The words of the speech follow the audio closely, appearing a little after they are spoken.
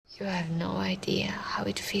You have no idea how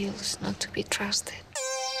it feels not to be trusted.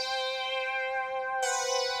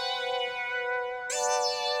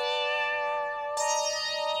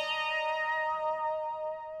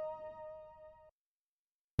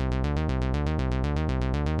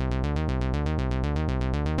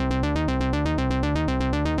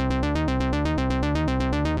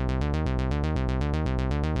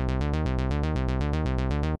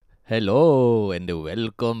 Hello and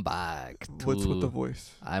welcome back to... What's with the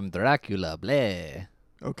voice? I'm Dracula, bleh.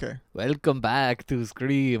 Okay. Welcome back to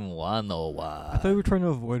Scream I thought 101. we were trying to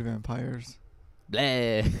avoid vampires.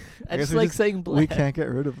 Bleh. I guess just we like just- saying bleh. We can't get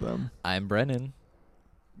rid of them. I'm Brennan,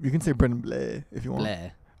 You can say Brendan Bleh if you want.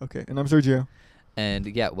 bleh. Okay. And I'm Sergio. And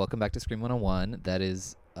yeah, welcome back to Scream 101. That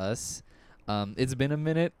is us. It's been a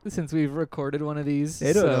minute since we've recorded one of these.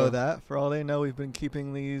 They don't so- know that. For all they know, we've been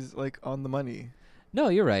keeping these like on the money. No,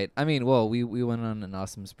 you're right. I mean, well, we went on an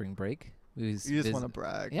awesome spring break. We was You just vis- want to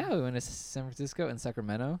brag. Yeah, we went to San Francisco and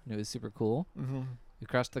Sacramento, and it was super cool. Mm-hmm. We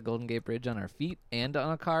crossed the Golden Gate Bridge on our feet and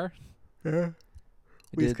on a car. Yeah. We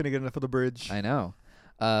We just did- couldn't get enough of the bridge. I know.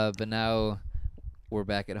 But now we're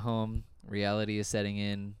back at home. Reality is setting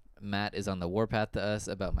in. Matt is on the warpath to us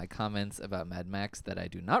about my comments about Mad Max that I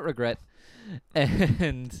do not regret.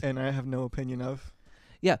 And And I have no opinion of.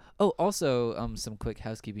 yeah. Oh, also some quick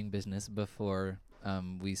housekeeping business before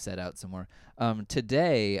we set out some more.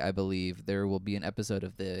 Today, I believe, there will be an episode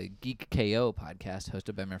of the Geek KO podcast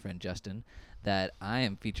hosted by my friend Justin that I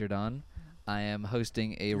am featured on. I am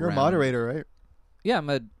hosting a You're a round- moderator, right? Yeah,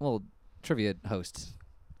 I'm a trivia host.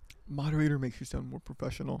 Moderator makes you sound more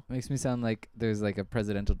professional. Makes me sound like there's like a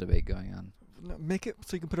presidential debate going on. No, make it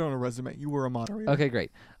so you can put it on a resume. You were a moderator. Okay,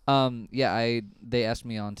 great. They asked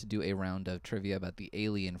me on to do a round of trivia about the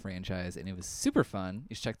Alien franchise, and it was super fun.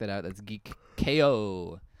 You should check that out. That's Geek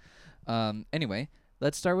KO. Anyway,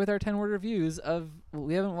 let's start with our 10-word reviews of. Well,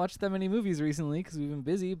 we haven't watched that many movies recently because we've been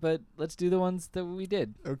busy, but let's do the ones that we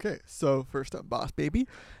did. Okay. So first up, Boss Baby.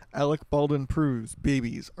 Alec Baldwin proves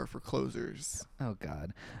babies are for closers. Oh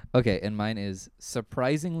God. Okay, and mine is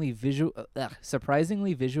surprisingly visually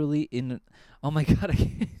in. Oh my God. I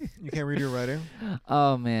can't. You can't read your writing?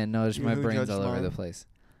 Oh man, no, just You my who brain's judged all over the mine? place.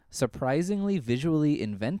 Surprisingly visually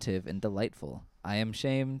inventive and delightful. I am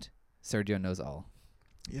shamed. Sergio knows all.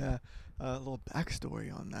 Yeah. A little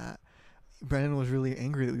backstory on that. Brandon was really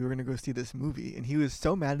angry that we were going to go see this movie, and he was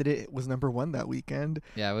so mad that it was #1 that weekend.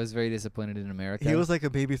 Yeah, I was very disappointed in America. He was like a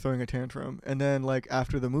baby throwing a tantrum. And then, like,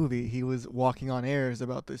 after the movie, he was walking on airs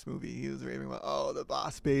about this movie. He was raving about, oh, the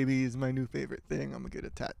Boss Baby is my new favorite thing. I'm going to get a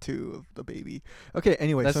tattoo of the baby. Okay,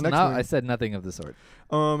 anyway, That's so next not. movie. I said nothing of the sort.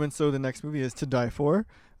 And so the next movie is To Die For.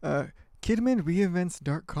 Kidman reinvents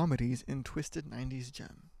dark comedies in twisted 90s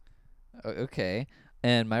gem. Okay.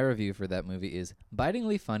 And my review for that movie is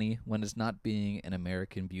bitingly funny when it's not being an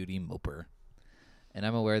American Beauty moper. And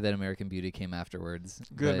I'm aware that American Beauty came afterwards.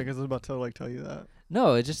 Good, but because I was about to, like, tell you that.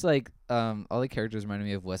 no, it's just like all the characters reminded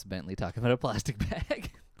me of Wes Bentley talking about a plastic bag.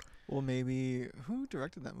 Well, maybe who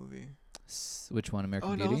directed that movie? Which one, American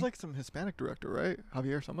Oh, no, Beauty? it was like some Hispanic director, right?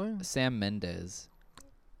 Javier something. Sam Mendes.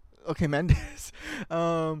 Okay, Mendes.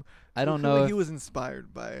 I don't so know. he was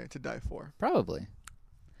inspired by To Die For. Probably.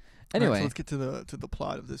 All right, Anyway, so let's get to the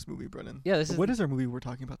plot of this movie, Brennan. yeah, this So is what is our movie we're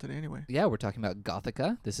talking about today, anyway? yeah, we're talking about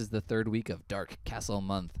Gothica. This is the third week of Dark Castle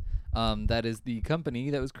Month. That is the company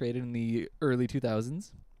that was created in the early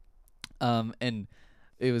 2000s. And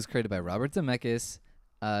it was created by Robert Zemeckis,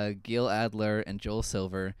 Gil Adler, and Joel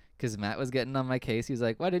Silver. Because Matt was getting on my case. He was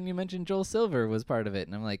like, "Why didn't you mention Joel Silver was part of it?"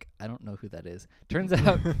 And I'm like, "I don't know who that is." Turns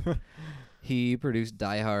out he produced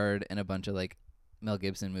Die Hard and a bunch of like Mel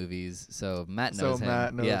Gibson movies. So Matt knows So him.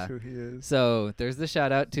 Matt knows yeah. who he is. So there's the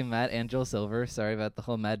shout out to Matt and Joel Silver. Sorry about the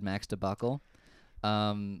whole Mad Max debacle.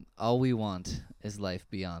 All we want is life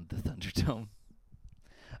beyond the Thunderdome.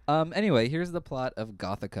 Anyway, here's the plot of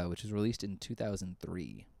Gothica, which was released in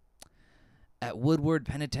 2003. At Woodward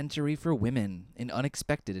Penitentiary for Women, an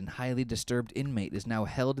unexpected and highly disturbed inmate is now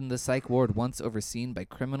held in the psych ward once overseen by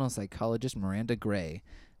criminal psychologist Miranda Gray.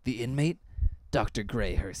 The inmate? Dr.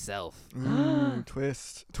 Gray herself. Ooh,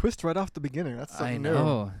 twist right off the beginning. That's I something new.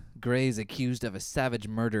 know. Gray's accused of a savage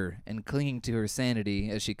murder and clinging to her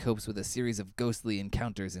sanity as she copes with a series of ghostly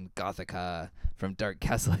encounters in Gothica from Dark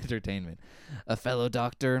Castle Entertainment. A fellow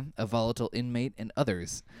doctor, a volatile inmate, and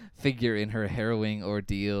others figure in her harrowing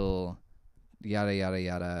ordeal. Yada, yada,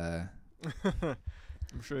 yada.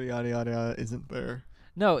 I'm sure yada yada yada isn't there.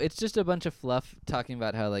 No, it's just a bunch of fluff talking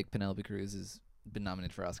about how like Penelope Cruz has been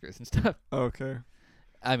nominated for Oscars and stuff. Okay.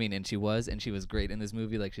 I mean, and she was great in this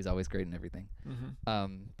movie. Like, she's always great in everything.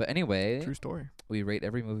 But anyway, True story. we rate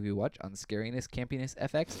every movie we watch on scariness, campiness,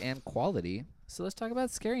 FX, and quality. So let's talk about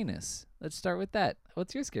scariness. Let's start with that.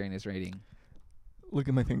 What's your scariness rating? Look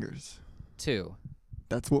at my fingers. 2.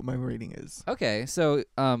 That's what my rating is. Okay, so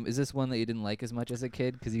is this one that you didn't like as much as a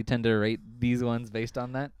kid? Because you tend to rate these ones based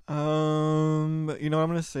on that. You know what I'm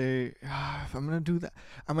gonna say? If I'm gonna do that,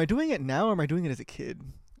 am I doing it now or am I doing it as a kid?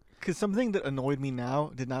 Because something that annoyed me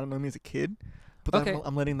now did not annoy me as a kid. But Okay.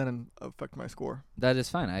 I'm letting that affect my score. That is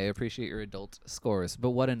fine. I appreciate your adult scores. But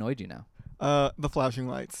what annoyed you now? The flashing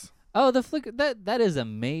lights. Oh, the flick. That is a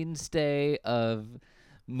mainstay of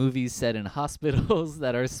movies set in hospitals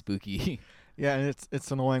that are spooky. Yeah, and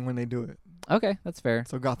it's annoying when they do it. Okay, that's fair.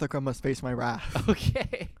 So Gothica must face my wrath.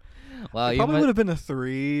 Okay. Wow, It you probably would have been a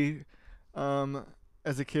 3.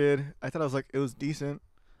 As a kid, I thought it was decent.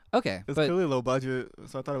 Okay, It was but clearly low budget,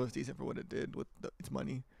 so I thought it was decent for what it did with its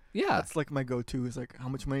money. yeah, That's like my go-to is like how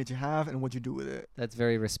much money did you have and what'd you do with it. that's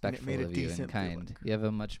very respectful made it of you and decent kind. feeling. You have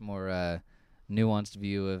a much more nuanced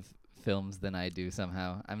view of films than I do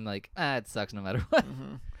somehow. I'm like, it sucks no matter what.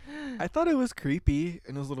 I thought it was creepy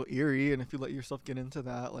and it was a little eerie, and if you let yourself get into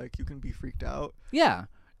that, like you can be freaked out. Yeah.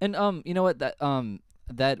 And you know what?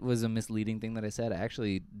 That was a misleading thing that I said. I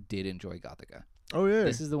actually did enjoy Gothica. Oh yeah.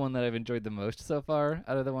 This is the one that I've enjoyed the most so far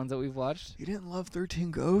out of the ones that we've watched. You didn't love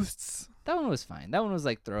 13 Ghosts? That one was fine. That one was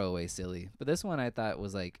like throwaway silly. But this one I thought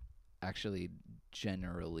was like actually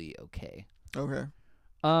generally okay. Okay.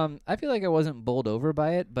 I feel like I wasn't bowled over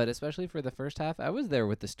by it, but especially for the first half, I was there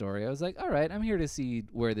with the story. I was like, all right, I'm here to see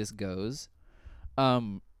where this goes.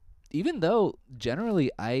 Even though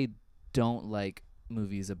generally I don't like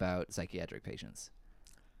movies about psychiatric patients.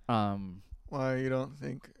 Why you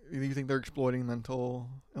think they're exploiting mental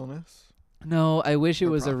illness? No, I wish it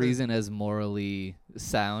For was a profit? reason as morally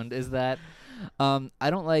sound as that. I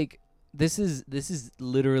don't like this is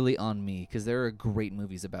literally on me because there are great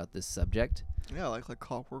movies about this subject. Yeah, like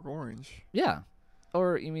Clockwork Orange. Yeah.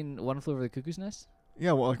 Or you mean One Flew Over the Cuckoo's Nest?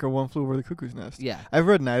 Yeah, well, like a One Flew Over the Cuckoo's Nest. Yeah. I've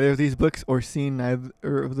read neither of these books or seen neither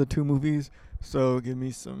of the 2 movies, so give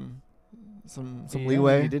me some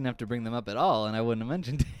leeway. You didn't have to bring them up at all, and I wouldn't have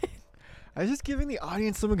mentioned it. I was just giving the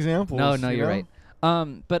audience some examples. No, you you're know?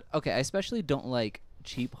 right. But okay, I especially don't like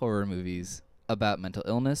cheap horror movies about mental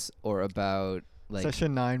illness or about like.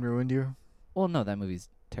 Session 9 ruined you. Well, no, that movie's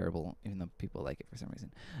terrible, even though people like it for some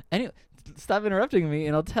reason. Anyway, stop interrupting me,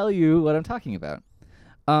 and I'll tell you what I'm talking about.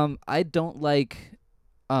 I don't like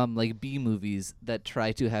B movies that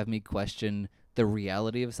try to have me question the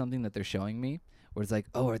reality of something that they're showing me. Where it's like,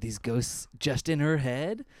 oh, are these ghosts just in her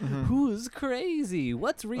head? Mhm. Who's crazy?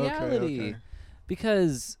 What's reality? Okay.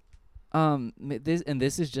 Because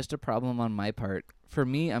this is just a problem on my part. For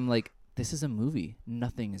me, I'm like, this is a movie.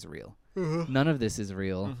 Nothing is real. None of this is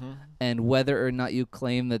real. Mhm. And whether or not you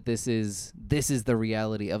claim that this is the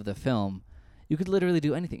reality of the film, you could literally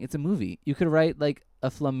do anything. It's a movie. You could write like a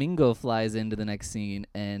flamingo flies into the next scene,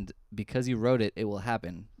 and because you wrote it, it will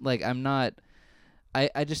happen. Like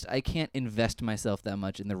I can't invest myself that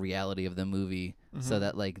much in the reality of the movie so Mhm.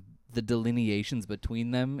 that like the delineations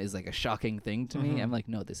between them is like a shocking thing to me. Mhm. I'm like,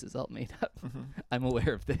 no, this is all made up. Mhm. I'm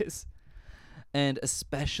aware of this. And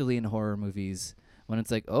especially in horror movies, when it's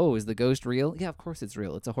like, oh, is the ghost real? Yeah, of course it's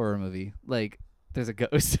real. It's a horror movie. Like, there's a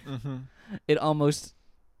ghost. Mhm. It almost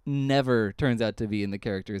never turns out to be in the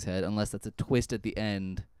character's head unless that's a twist at the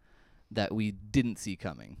end that we didn't see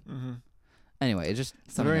coming. Mhm. Anyway, it's just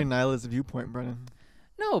It's a something very that- nihilist viewpoint, Brennan.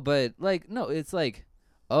 No, but no, it's like,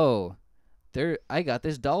 oh, I got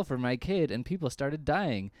this doll for my kid and people started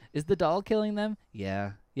dying. Is the doll killing them?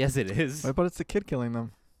 Yeah. Yes, it is. What about it's the kid killing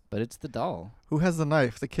them? But it's the doll. Who has the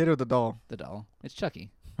knife, the kid or the doll? The doll. It's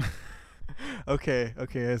Chucky. Okay,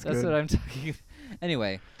 that's That's good. what I'm talking.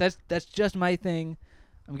 Anyway, that's just my thing.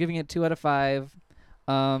 I'm giving it 2 out of 5.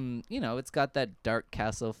 It's got that dark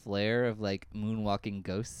castle flair of like moonwalking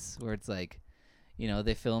ghosts where it's like,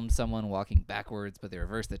 they filmed someone walking backwards, but they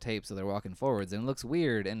reversed the tape so they're walking forwards, and it looks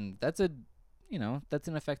weird. And that's an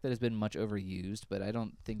effect that has been much overused, but I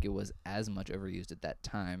don't think it was as much overused at that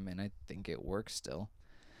time, and I think it works still.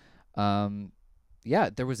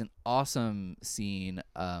 There was an awesome scene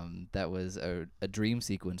that was a dream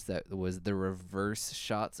sequence that was the reverse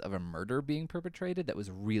shots of a murder being perpetrated. That was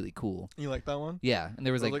really cool. You like that one? Yeah, and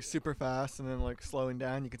there was It like was like super fast and then like slowing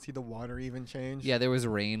down. You could see the water even change. there was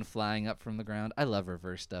rain flying up from the ground. I love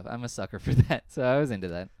reverse stuff. I'm a sucker for that, so I was into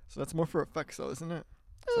that. So that's more for effects, though, isn't it?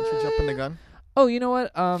 So I should jump in the gun. Oh, you know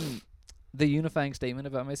what? the unifying statement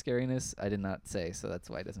about my scariness, I did not say, so that's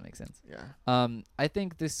why it doesn't make sense. Yeah. I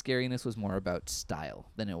think this scariness was more about style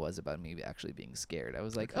than it was about me actually being scared. I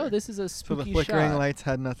was like, Okay. oh, this is a So the spooky flickering shot. lights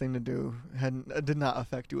had nothing to do, did not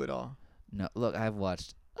affect you at all. No, look, I've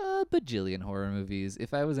watched a bajillion horror movies.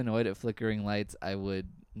 If I was annoyed at flickering lights, I would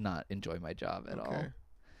not enjoy my job at Okay.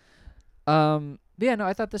 all. But yeah, no,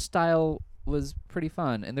 I thought the style was pretty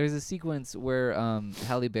fun. And there's a sequence where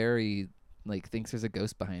Halle Berry like thinks there's a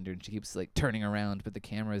ghost behind her, and she keeps like turning around, but the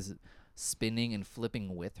camera's spinning and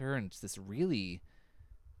flipping with her, and it's this really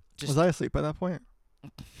just Was I asleep by that point?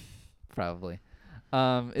 probably.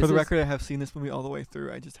 For the record, I have seen this movie all the way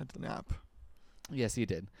through. I just had to nap. Yes, you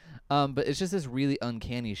did. But it's just this really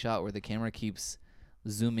uncanny shot where the camera keeps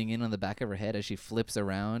zooming in on the back of her head as she flips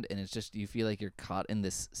around, and it's just you feel like you're caught in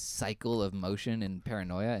this cycle of motion and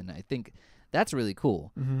paranoia, and I think that's really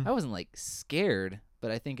cool. Mm-hmm. I wasn't like scared, but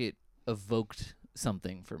I think it evoked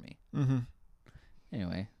something for me. Mm-hmm.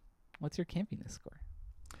 Anyway, what's your campiness score?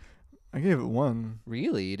 I gave it 1.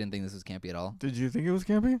 Really? You didn't think this was campy at all? Did you think it was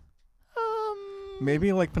campy?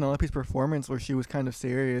 Maybe like Penelope's performance where she was kind of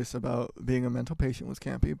serious about being a mental patient was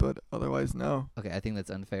campy, but otherwise no. Okay, I think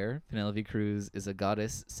that's unfair. Penelope Cruz is a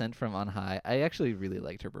goddess sent from on high. I actually really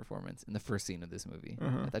liked her performance in the first scene of this movie.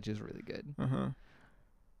 Uh-huh. I thought she was really good. Uh-huh.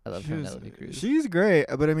 I love Penelope Cruz. She's great,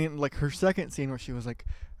 but I mean like her second scene where she was like,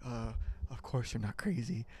 of course you're not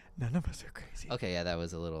crazy. None of us are crazy. Okay, yeah, that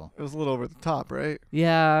was a little. It was a little over the top, right?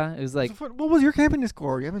 Yeah, it was like, So what was your campiness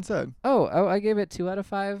score? You haven't said. oh, I gave it 2 out of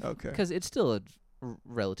 5. Okay. Because it's still a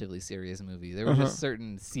relatively serious movie. There were Uh-huh. just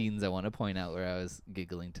certain scenes I want to point out where I was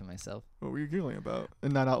giggling to myself. What were you giggling about?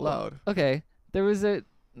 And not out loud. Okay, there was a.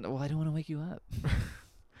 Well, I don't want to wake you up.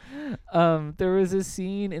 There was a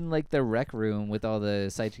scene in like the rec room with all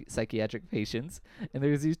the psychiatric patients, and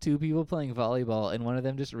there's these 2 people playing volleyball, and one of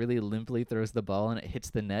them just really limply throws the ball, and it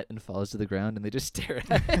hits the net and falls to the ground, and they just stare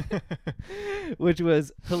at it, which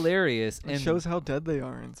was hilarious. It And shows how dead they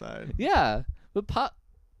are inside. yeah, but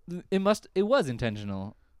it was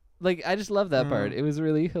intentional. Like I just love that part. Mm. It was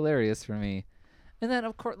really hilarious for me. And then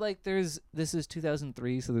of course like this is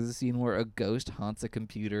 2003, so there's a scene where a ghost haunts a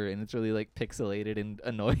computer and it's really like pixelated and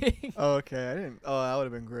annoying. Oh, okay. I didn't. Oh, that would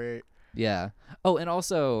have been great. Yeah. Oh, and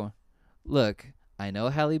also look, I know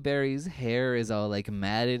Halle Berry's hair is all like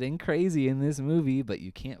matted and crazy in this movie, but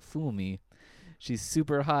you can't fool me. She's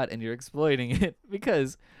super hot and you're exploiting it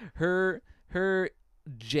because her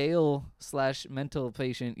jail/mental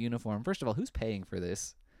patient uniform. First of all, who's paying for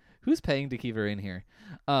this? Who's paying to keep her in here?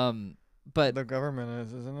 But The government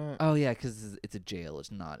is, isn't it? oh yeah, because it's a jail.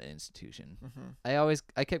 It's not an institution. Mm-hmm.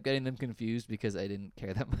 I kept getting them confused because I didn't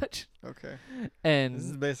care that much, Okay. and This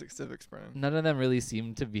is basic civics, Brian. none of them really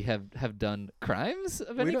seemed to be have done crimes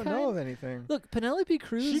of We any don't kind. know of anything. Look, Penelope She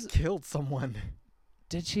Cruz. killed someone.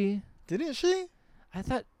 Did she? Didn't she? I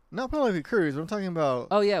thought. Not Penelope Cruz. But I'm talking about.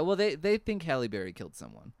 Oh yeah. Well, they think Halle Berry killed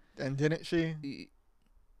someone. And didn't she?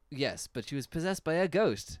 Yes, but she was possessed by a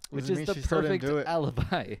ghost, which Doesn't is mean the she still didn't perfect do it.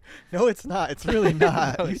 alibi. No, it's not. It's really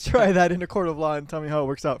not. No, You it's try that in a court of law and tell me how it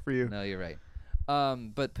works out for you. No, you're right.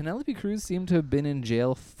 But Penelope Cruz seemed to have been in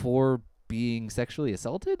jail for being sexually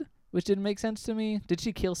assaulted, which didn't make sense to me. Did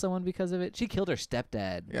she kill someone because of it? She killed her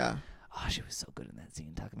stepdad. Yeah. Oh, she was so good in that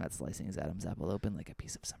scene, talking about slicing his Adam's apple open like a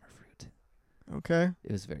piece of summer fruit. Okay.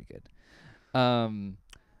 It was very good.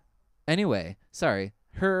 Anyway, sorry.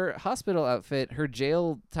 Her hospital outfit, her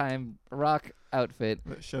jail time rock outfit.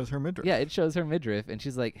 That shows her midriff. Yeah, it shows her midriff, and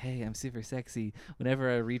she's like, "Hey, I'm super sexy. Whenever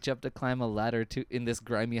I reach up to climb a ladder to in this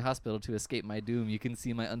grimy hospital to escape my doom, you can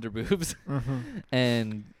see my underboobs." Mm-hmm.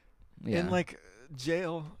 And yeah, In like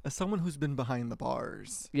jail, as someone who's been behind the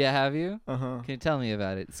bars. yeah, have you? Uh-huh. Can you tell me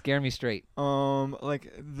about it? Scare me straight.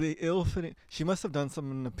 Like the ill-fitting. She must have done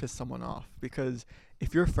something to piss someone off because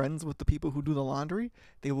if you're friends with the people who do the laundry,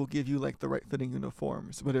 they will give you like the right fitting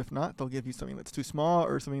uniforms. But if not, they'll give you something that's too small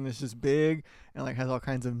or something that's just big and like has all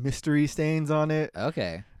kinds of mystery stains on it.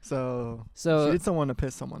 Okay, So she so did someone to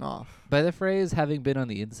piss someone off. by the phrase "having been on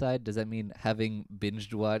the inside," does that mean having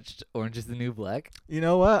binge watched Orange Is the New Black? You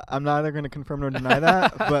know what? I'm neither going to confirm nor deny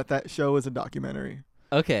that, but that show is a documentary.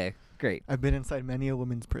 Okay, great. I've been inside many a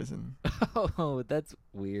woman's prison. Oh, that's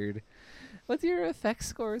weird. What's your effects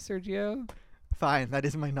score, Sergio? Fine, that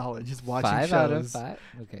is my knowledge. Is watching 5 shows. out of 5.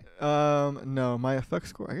 Okay. No, my effects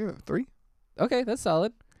score. I gave it 3. Okay, that's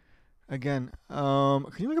solid. Again, can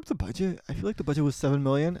you look up the budget? I feel like the budget was $7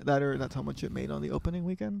 million. That's how much it made on the opening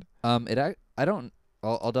weekend. I don't.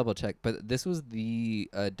 I'll double check, but this was the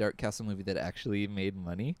Dark Castle movie that actually made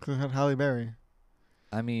money. 'Cause it had Halle Berry.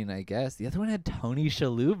 I mean, I guess the other one had Tony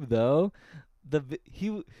Shalhoub though.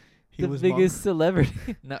 He the was biggest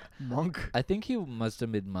celebrity. No, Monk. I think he must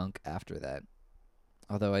have been Monk after that.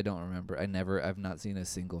 Although I don't remember. I've not seen a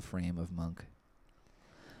single frame of Monk.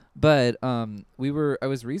 But I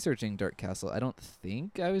was researching Dark Castle. I don't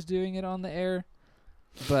think I was doing it on the air,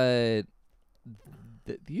 but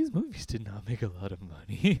these movies did not make a lot of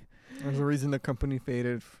money. There's a reason the company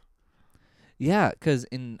faded. Yeah, 'cause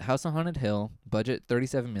in House on Haunted Hill, budget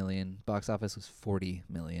 $37 million, box office was $40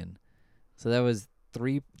 million. So that was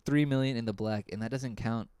 $3 million in the black, and that doesn't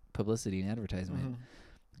count publicity and advertisement.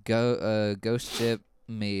 Ghost Ship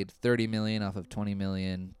made $30 million off of $20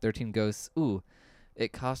 million. 13 Ghosts,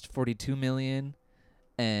 it cost $42 million,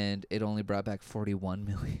 and it only brought back $41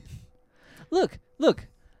 million. Look,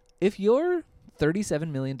 if your $37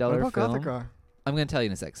 million What about film, Gothica? I'm gonna tell you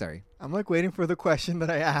in a sec. Sorry, I'm like waiting for the question that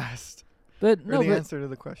I asked. but Or no, the but answer to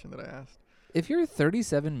the question that I asked. if your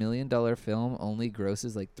 $37 million film only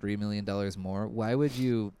grosses like $3 million more, why would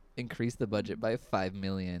you increase the budget by $5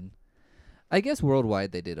 million? I guess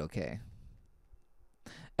worldwide they did okay.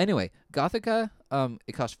 Anyway, Gothica,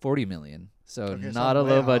 it cost $40 million, so Okay, so not I'm a way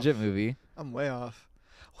low off. budget movie. I'm way off.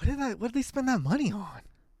 What did they spend that money on?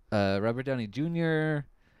 Robert Downey Jr.,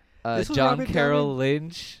 This was John Robert Carroll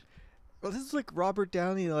Lynch. Well, this is like Robert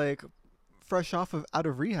Downey, like fresh out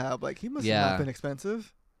of rehab. Like he must have Yeah. not been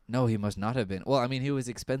expensive. No, he must not have been. Well, I mean, he was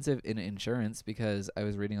expensive in insurance because I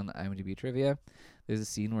was reading on the IMDb trivia. There's a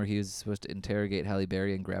scene where he was supposed to interrogate Halle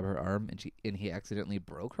Berry and grab her arm, and he accidentally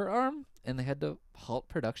broke her arm, and they had to halt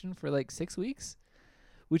production for like 6 weeks,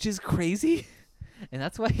 which is crazy, and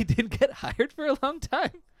that's why he didn't get hired for a long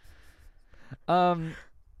time.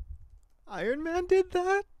 Iron Man did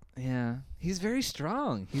that. Yeah, he's very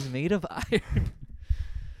strong. He's made of iron.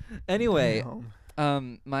 Anyway,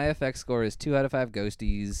 Damn. my FX score is 2 out of 5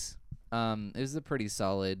 ghosties. It was a pretty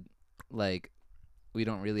solid, like, we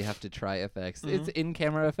don't really have to try effects. It's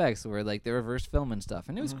in-camera effects where, like, they reverse film and stuff,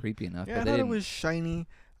 and it was creepy enough. Yeah, but I they thought it didn't. was shiny.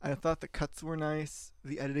 I thought the cuts were nice.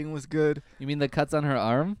 The editing was good. You mean the cuts on her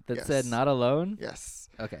arm that said Yes. "not alone"? Yes.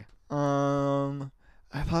 Okay.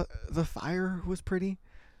 I thought the fire was pretty.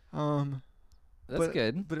 That's but,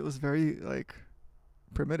 good. But it was very like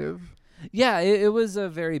primitive. Yeah, it was a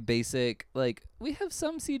very basic, like, we have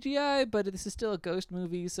some CGI, but this is still a ghost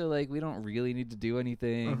movie, so, like, we don't really need to do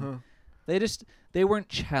anything. They weren't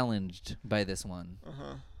challenged by this one.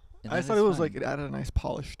 And I that thought is it was fine. like it added a nice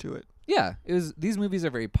polish to it. Yeah, it was. These movies are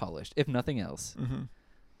very polished, if nothing else. Mm-hmm.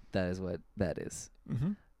 That is what that is.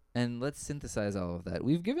 Mm-hmm. And let's synthesize all of that.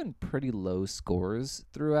 We've given pretty low scores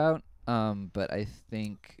throughout, but I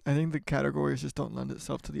think I think the categories just don't lend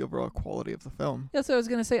itself to the overall quality of the film. that's what I was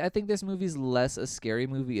gonna say. I think this movie's less a scary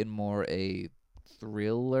movie and more a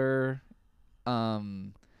thriller.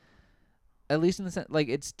 At least in the sense, like,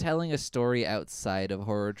 it's telling a story outside of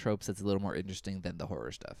horror tropes that's a little more interesting than the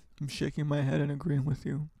horror stuff. I'm shaking my head and agreeing with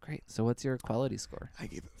you. Great. So what's your quality score? I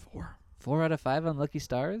gave it 4 4 out of 5 on Lucky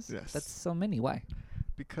Stars? Yes. That's so many. Why?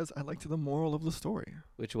 because I liked the moral of the story.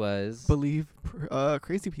 Which was Believe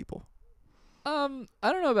crazy people. I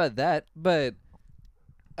don't know about that, but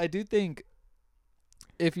I do think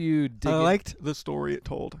if you dig I it- liked the story it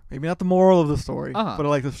told. Maybe not the moral of the story, Uh-huh. but I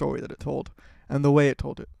like the story that it told and the way it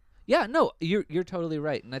told it. Yeah, no, you're totally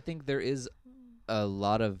right, and I think there is a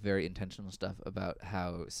lot of very intentional stuff about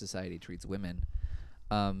how society treats women,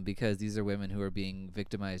 because these are women who are being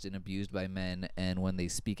victimized and abused by men, and when they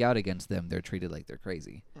speak out against them, they're treated like they're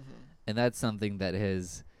crazy, and that's something that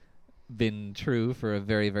has been true for a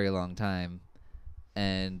very, very long time,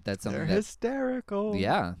 and that's something They're that hysterical.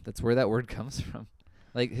 yeah, that's where that word comes from.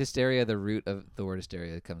 Like hysteria, the root of the word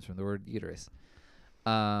hysteria comes from the word uterus.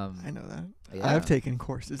 I know that. Yeah. I've taken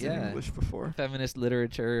courses in Yeah. English before. Feminist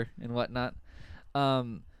literature and whatnot.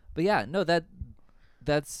 But yeah, no,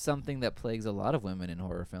 that's something that plagues a lot of women in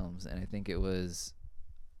horror films, and I think it was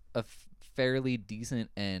a fairly decent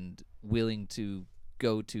and willing to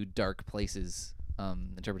go to dark places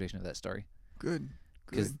interpretation of that story. Good.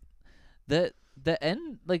 Because Good. the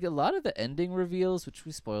end, like a lot of the ending reveals, which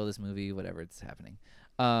we spoil this movie, whatever it's happening.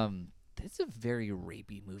 It's a very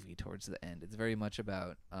rapey movie towards the end. It's very much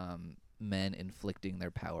about men inflicting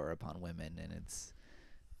their power upon women, and it's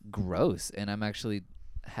gross. And I'm actually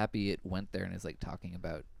happy it went there and is like talking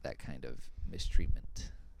about that kind of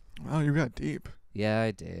mistreatment. Wow, you got deep. Yeah,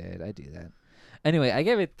 I did. I do that. Anyway, I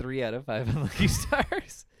gave it 3 out of 5 on Lucky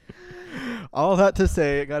Stars. All that to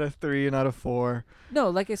say, it got a 3 and out of 4. No,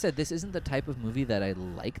 like I said, this isn't the type of movie that I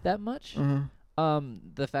like that much.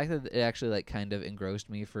 The fact that it actually like kind of engrossed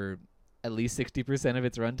me for at least 60% of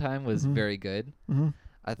its runtime was very good. Mm-hmm.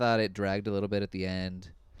 I thought it dragged a little bit at the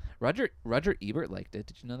end. Roger Ebert liked it.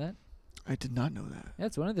 Did you know that? I did not know that. Yeah,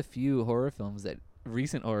 it's one of the few horror films that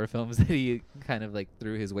recent horror films that he kind of like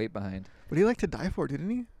threw his weight behind. But he liked To Die For, didn't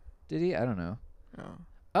he? Did he? I don't know.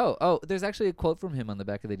 Oh, Oh, there's actually a quote from him on the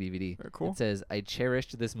back of the DVD. very cool. It says, "I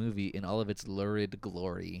cherished this movie in all of its lurid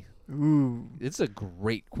glory." Ooh. It's a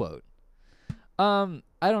great quote. I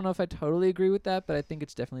don't know if I totally agree with that, but I think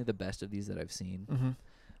it's definitely the best of these that I've seen.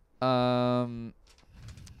 Mm-hmm.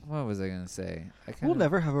 What was I gonna say? We'll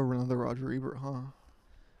never have another Roger Ebert, huh?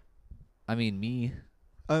 I mean, me.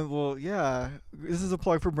 Well, yeah. This is a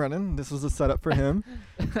plug for Brennan. This was a setup for him.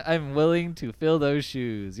 I'm willing to fill those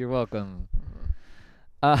shoes. You're welcome.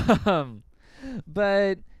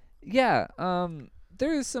 But yeah,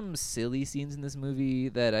 there's some silly scenes in this movie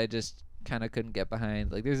that I just kind of couldn't get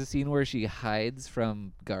behind. Like, there's a scene where she hides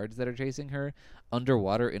from guards that are chasing her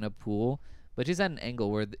underwater in a pool, but she's at an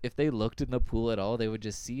angle where if they looked in the pool at all, they would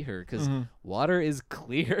just see her because water is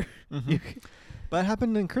clear. That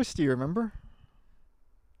happened in Christie, remember?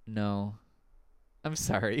 No, I'm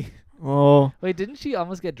sorry. Well, Wait, didn't she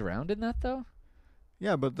almost get drowned in that though?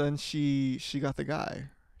 yeah, but then she got the guy.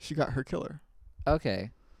 She got her killer. Okay.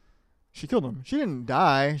 She killed him. She didn't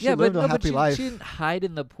die. She Yeah, but lived a no, but happy she, life. she didn't hide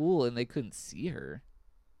in the pool and they couldn't see her.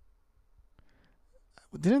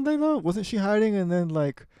 Didn't they though? Wasn't she hiding and then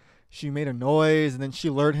like she made a noise and then she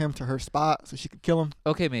lured him to her spot so she could kill him?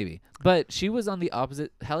 Okay, maybe. But she was on the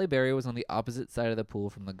opposite. Halle Berry was on the opposite side of the pool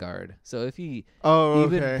from the guard. So if he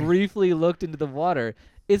even briefly looked into the water,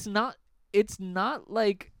 it's not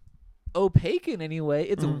like opaque in any way.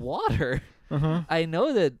 It's water. I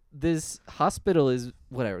know that this hospital is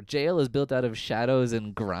jail is built out of shadows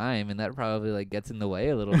and grime, and that probably like gets in the way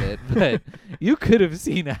a little bit. But you could have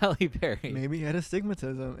seen Halle Berry. Maybe he had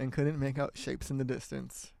astigmatism and couldn't make out shapes in the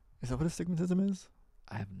distance. Is that what astigmatism is?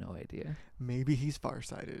 I have no idea. Maybe he's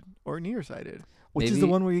farsighted or nearsighted, which is Maybe- the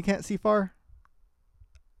one where you can't see far.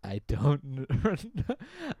 I don't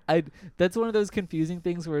know. That's one of those confusing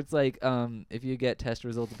things where it's like, if you get test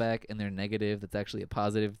results back and they're negative, that's actually a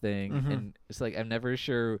positive thing. And it's like, I'm never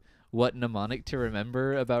sure what mnemonic to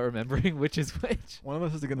remember about remembering which is which. One of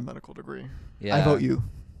us has to get a medical degree. Yeah. I vote you.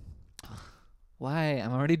 Why?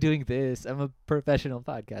 I'm already doing this. I'm a professional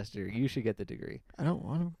podcaster. You should get the degree. I don't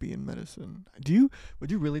want to be in medicine. Would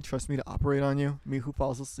you really trust me to operate on you? Me who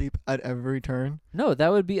falls asleep at every turn? No,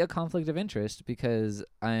 that would be a conflict of interest because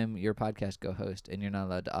I'm your podcast co-host and you're not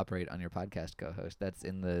allowed to operate on your podcast co-host. That's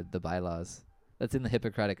in the bylaws. That's in the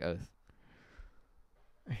Hippocratic Oath.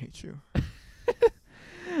 I hate you.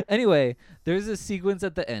 Anyway, there's a sequence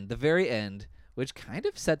at the end, the very end, which kind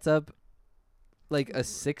of sets up like a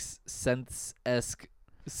Sixth Sense-esque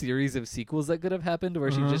series of sequels that could have happened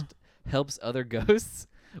where she just helps other ghosts,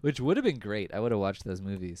 which would have been great. I would have watched those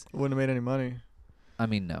movies. Wouldn't have made any money. I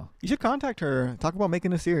mean, no. You should contact her. Talk about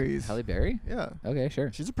making a series. Halle Berry? Yeah. Okay,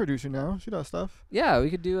 sure. She's a producer now. She does stuff. Yeah, we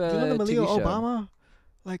could do a Do you know that Malia TV show. Obama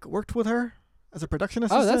worked with her as a production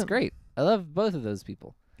assistant? Oh, that's great. I love both of those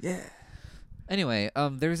people. Yeah. Anyway,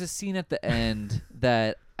 there's a scene at the end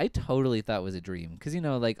that I totally thought was a dream. Because,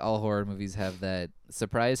 like all horror movies have that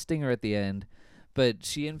surprise stinger at the end. But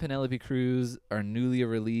she and Penelope Cruz are newly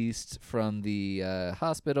released from the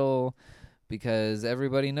hospital because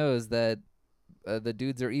everybody knows that the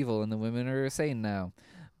dudes are evil and the women are sane now.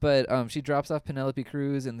 But she drops off Penelope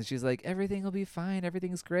Cruz and she's like, everything will be fine.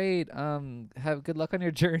 Everything's great. Have good luck on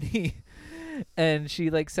your journey. And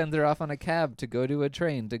she sends her off on a cab to go to a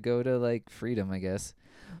train to go to freedom, I guess.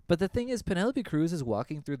 But the thing is, Penelope Cruz is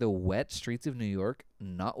walking through the wet streets of New York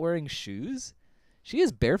not wearing shoes. She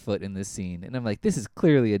is barefoot in this scene. And I'm like, this is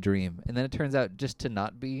clearly a dream. And then it turns out just to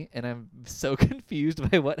not be. And I'm so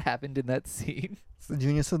confused by what happened in that scene. It's the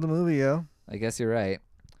genius of the movie, yo. I guess you're right.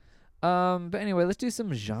 But anyway, let's do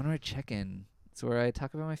some genre check-in. It's where I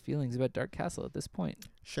talk about my feelings about Dark Castle at this point.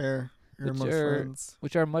 Share. You're Which amongst are- friends.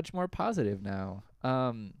 Which are much more positive now.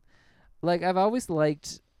 I've always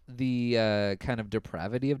liked the kind of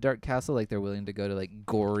depravity of Dark Castle. Like, they're willing to go to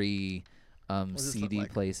gory, does this look seedy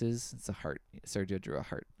like? places. It's a heart. Sergio drew a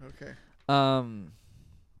heart. Okay.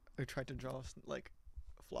 I tried to draw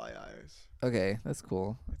fly eyes. Okay, that's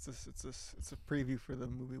cool. It's a preview for the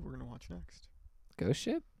movie we're gonna watch next. Ghost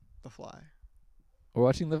Ship? The Fly. We're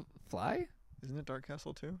watching The Fly? Isn't it Dark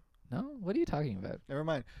Castle too? No? What are you talking about? Never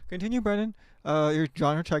mind. Continue, Brennan. Your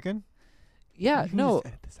genre check-in. Yeah, You can no. just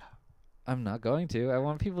edit this out. I'm not going to. I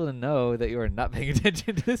want people to know that you are not paying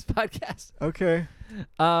attention to this podcast. Okay.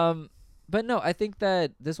 But no, I think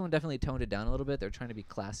that this one definitely toned it down a little bit. They're trying to be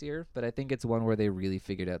classier, but I think it's one where they really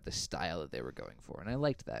figured out the style that they were going for, and I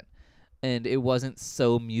liked that. And it wasn't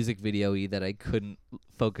so music video-y that I couldn't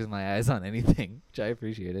focus my eyes on anything, which I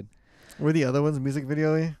appreciated. Were the other ones music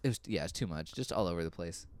video-y? It's too much, just all over the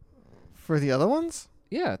place. For the other ones?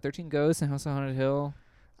 Yeah, 13 Ghosts and House on Haunted Hill.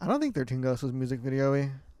 I don't think 13 Ghosts was music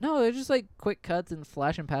video-y. No, they're just like quick cuts and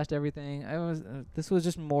flashing past everything. This was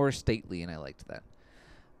just more stately, and I liked that.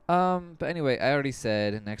 But anyway, I already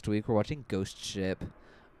said next week we're watching Ghost Ship.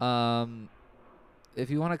 If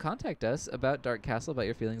you want to contact us about Dark Castle, about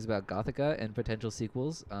your feelings about Gothica and potential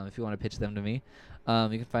sequels, if you want to pitch them to me,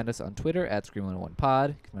 you can find us on Twitter at Scream101pod.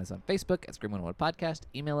 You can find us on Facebook at Scream101podcast.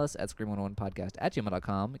 Email us at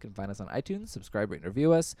Scream101podcast@gmail.com. You can find us on iTunes. Subscribe, rate, and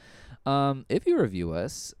review us. If you review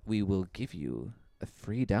us, we will give you a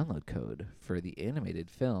free download code for the animated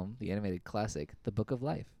film, the animated classic, The Book of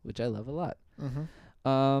Life, which I love a lot. Mm-hmm.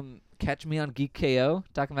 Catch me on Geek KO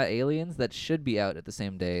talking about aliens. That should be out at the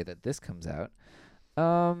same day that this comes out.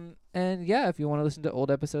 And yeah, if you want to listen to old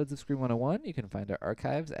episodes of Scream 101, you can find our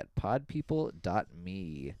archives at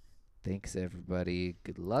podpeople.me. Thanks, everybody.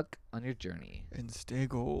 Good luck on your journey. And stay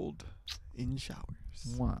gold in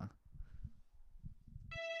showers. Mwah.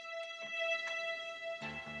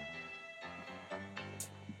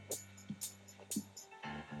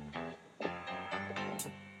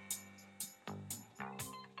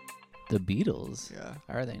 The Beatles? Yeah.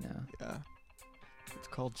 How are they now? Yeah. It's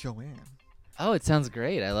called Joanne. Oh, it sounds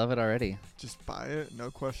great. I love it already. Just buy it,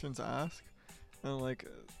 no questions asked. And like,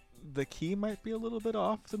 the key might be a little bit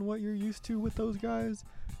off than what you're used to with those guys,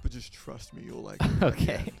 but just trust me, you'll like it.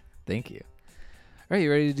 Okay. Thank you. All right,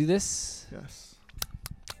 you ready to do this? Yes.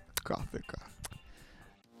 Gothica.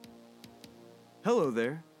 Hello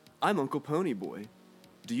there. I'm Uncle Ponyboy.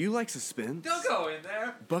 Do you like suspense? Don't go in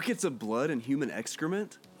there. Buckets of blood and human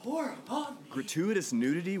excrement? Pour upon me. Gratuitous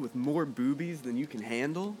nudity with more boobies than you can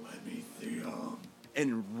handle? Let me see 'em.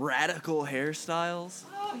 And radical hairstyles?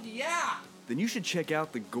 Oh, yeah. Then you should check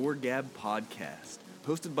out the Gore Gab podcast,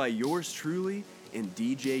 hosted by yours truly and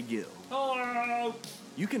DJ Gill. Hello.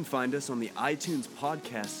 You can find us on the iTunes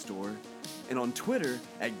podcast store and on Twitter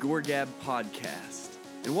at GoreGab Podcast.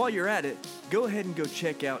 And while you're at it, go ahead and go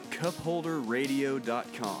check out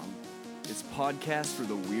cupholderradio.com. It's podcast for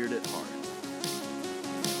the weird at heart.